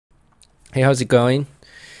Hey, how's it going?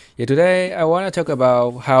 Yeah, today I want to talk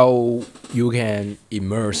about how you can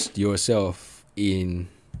immerse yourself in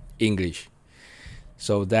English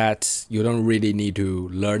so that you don't really need to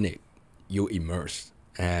learn it. You immerse,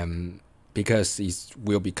 because it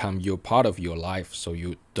will become your part of your life. So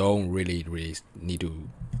you don't really need to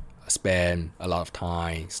spend a lot of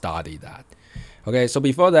time study that. Okay, so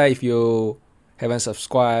before that, if you haven't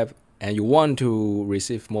subscribed and you want to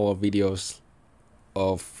receive more videos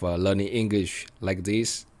of learning English like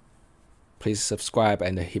this, please subscribe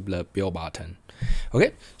and hit the bell button.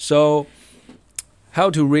 Okay, so how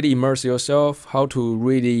to really immerse yourself, how to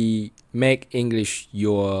really make English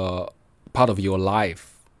your part of your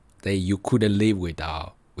life that you couldn't live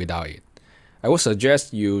without it. I would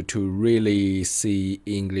suggest you to really see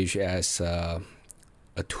English as a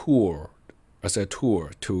tool,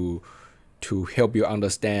 to help you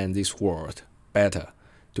understand this world better,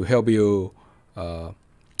 to help you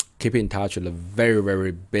keep in touch with a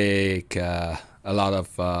very big a lot of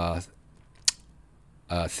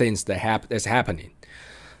things that's happening.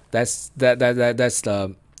 That's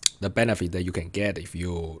the benefit that you can get if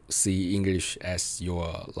you see English as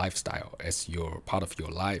your lifestyle, as your part of your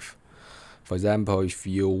life. For example, if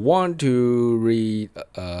you want to read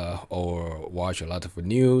or watch a lot of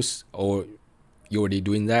news, or you're already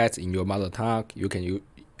doing that in your mother tongue, you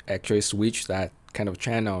actually switch that kind of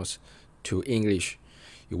channels to English.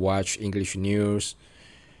 You watch English news,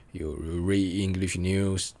 you read English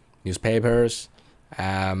newspapers.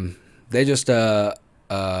 They just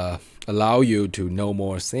allow you to know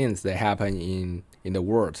more things that happen in the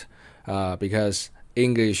world, because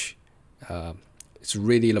English is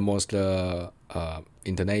really the most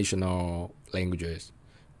international languages,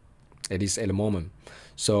 at least at the moment.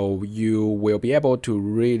 So you will be able to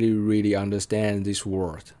really understand this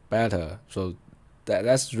world better. So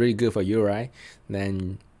that's really good for you, right?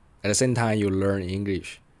 Then at the same time you learn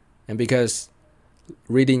English, and because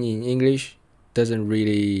reading in English doesn't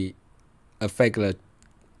really affect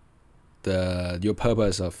the your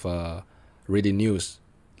purpose of reading news.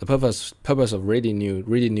 The purpose of reading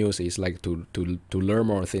news is like to learn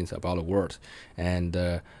more things about the world, and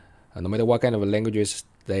no matter what kind of languages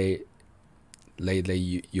you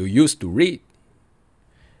used to read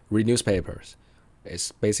newspapers,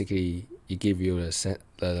 it's basically it give you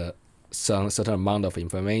some certain amount of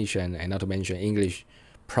information, and not to mention English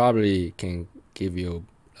probably can give you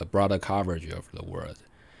a broader coverage of the world.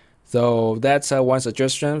 So that's one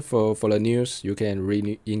suggestion for the news. You can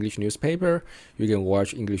read English newspaper, you can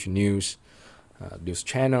watch English news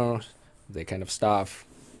channels, that kind of stuff.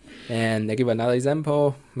 And I give another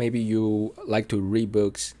example. Maybe you like to read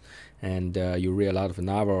books, and you read a lot of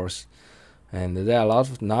novels, and there are a lot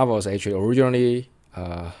of novels actually originally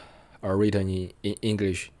are written in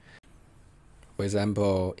English. For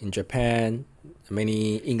example, in Japan,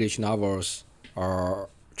 many English novels are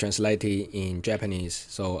translated in Japanese.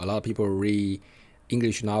 So a lot of people read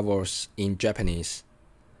English novels in Japanese.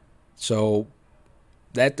 So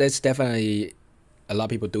that's definitely a lot of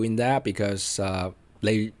people doing that because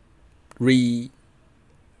they read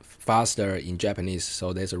faster in Japanese.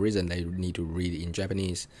 So there's a reason they need to read in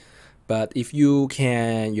Japanese. But if you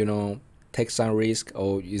can, take some risk,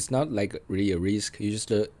 or it's not like really a risk, you just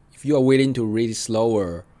if you are willing to read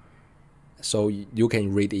slower, so you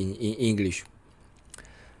can read in English.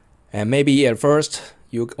 And maybe at first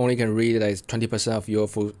you only can read like 20% of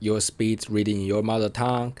your speed reading in your mother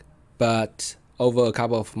tongue, but over a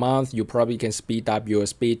couple of months you probably can speed up your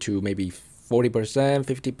speed to maybe 40%,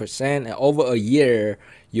 50%, and over a year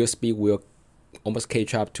your speed will almost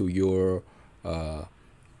catch up to your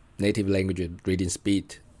native language reading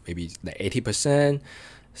speed, maybe like 80%,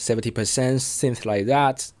 70%, things like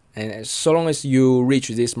that. And so long as you reach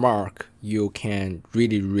this mark, you can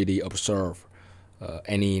really observe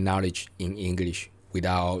any knowledge in English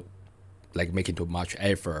without like making too much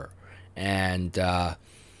effort. And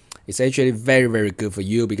it's actually very good for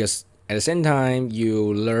you, because at the same time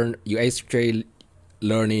you actually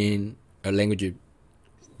learning a language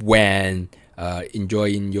when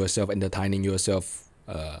enjoying yourself, entertaining yourself,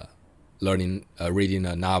 reading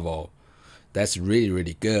a novel. That's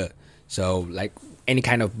really good. So like any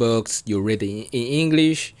kind of books you read in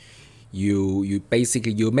English, you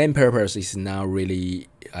basically your main purpose is now really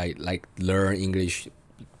like learn English,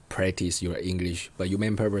 practice your English, but your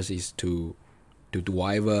main purpose is to do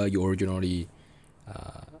whatever you originally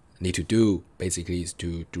need to do. Basically is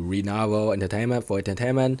to read novel,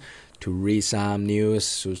 entertainment, to read some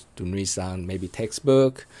news, to read some maybe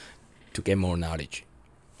textbook, to get more knowledge.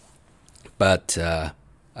 But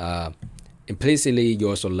implicitly you're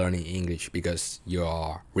also learning English because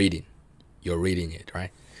you're reading it,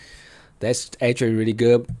 right? That's actually really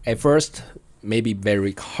good. At first, maybe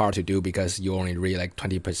very hard to do because you only read like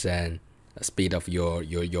 20% speed of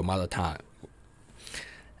your mother tongue.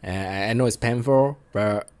 I know it's painful,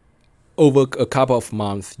 but over a couple of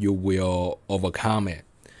months, you will overcome it.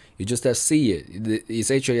 You just see it.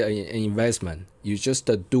 It's actually an investment. You just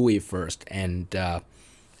do it first, and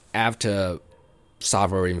after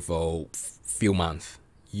suffering for few months,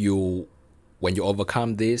 when you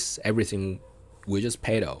overcome this, everything will just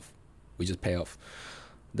pay off. We just pay off.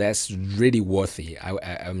 That's really worthy.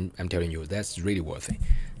 I'm telling you, that's really worthy.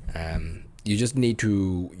 You just need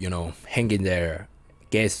to hang in there,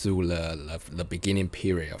 get through the beginning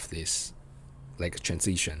period of this like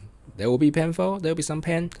transition. There will be painful. There will be some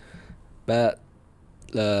pain, but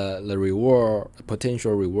the reward,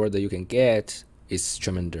 potential reward that you can get is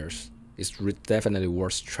tremendous. It's definitely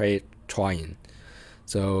worth trying.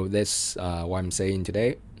 So that's what I'm saying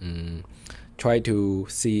today. Try to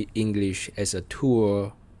see English as a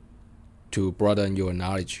tool to broaden your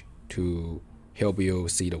knowledge, to help you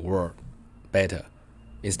see the world better,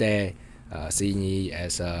 instead seeing it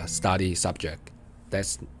as a study subject.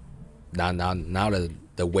 That's not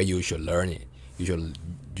the way you should learn it. You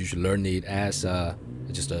should learn it as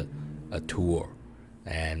just a tool,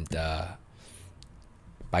 and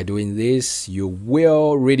by doing this, you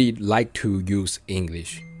will really like to use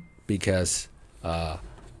English, because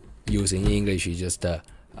using English is just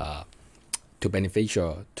too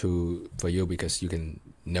beneficial for you, because you can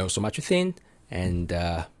know so much things, and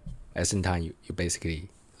at the same time you basically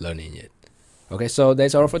learning it. Okay, so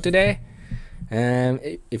that's all for today. And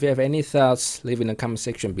if you have any thoughts, leave in the comment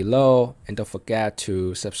section below, and don't forget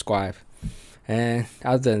to subscribe. And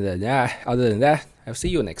other than that, I'll see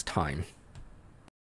you next time.